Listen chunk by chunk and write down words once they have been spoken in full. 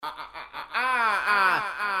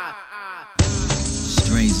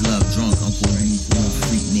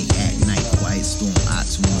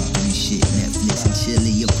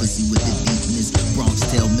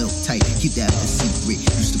tail milk tight, keep that a secret.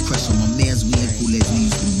 Used to crush on my mans, we ain't cool as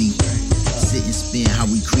we used to be. Sit and spin how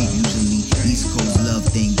we creep usually. East Coast love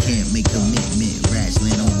thing can't make commitment. Rash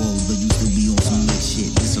land on roll, but you still be on some lit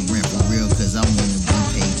shit. This a rent for real, cause I wanna be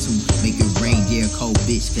paid too. Make it rain, dear cold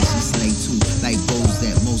bitch, cause she slay too. Like bows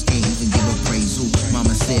that most can't even give a praise to.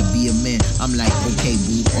 Mama said be a man, I'm like okay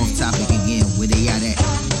boo. Off topic again, where they at?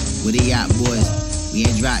 Where they at, boys? We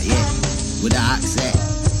ain't dropped yet. Where the ox at?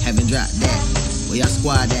 Haven't dropped that. Where y'all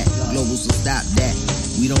squad at? Global, so stop that.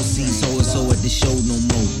 We don't see so-and-so at the show no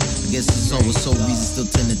more. I guess it's so-and-so reason still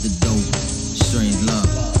tend at the door. Strange love.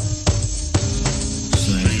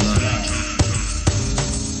 Strange love.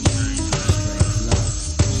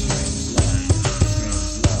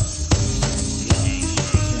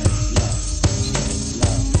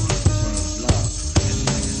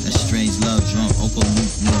 That strange love drunk, Uncle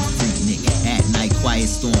Luke, real freak Nick. At night, quiet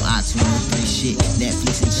storm, ox 103 shit.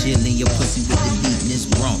 Netflix and chill in your pussy with the deepness.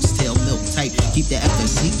 Bronx, tail milk type, keep the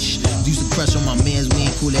FSC. Used to crush on my mans, we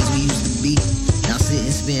ain't cool as we used to be. Now sit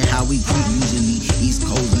and spin how we creep usually. East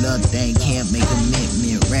Coast love thing, can't make a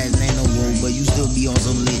commitment. Raz ain't no road, but you still be on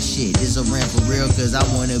some lit shit. This a rant for real, cause I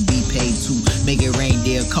wanna be paid too. Make it rain,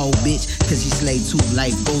 dear cold bitch, cause she slay too.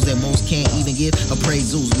 Life goals that most can't even give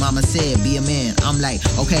appraisals. Mama said, be a man. I'm like,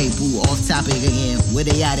 okay, boo, off topic again. Where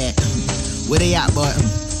they at? Where they at, boy?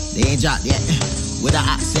 They ain't dropped yet. Where the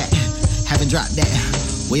ox at? Haven't dropped that.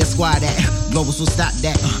 Where your squad at? Global, so stop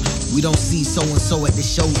that. We don't see so-and-so at the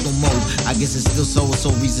shows no more. I guess it's still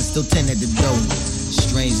so-and-so reason, still 10 at the door.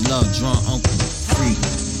 Strange love, drunk uncle, freak.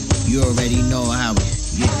 You already know how it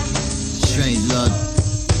get. Strange love.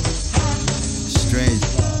 Strange.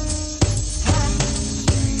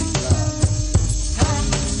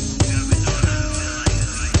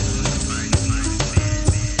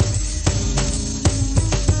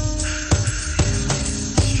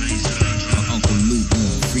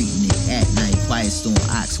 Storm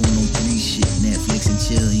ox 103 shit. Netflix and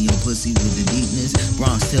chill in your pussy with the deepness.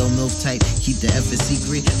 Bronx tail milk type, keep the F a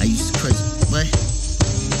secret. I used to crush, what?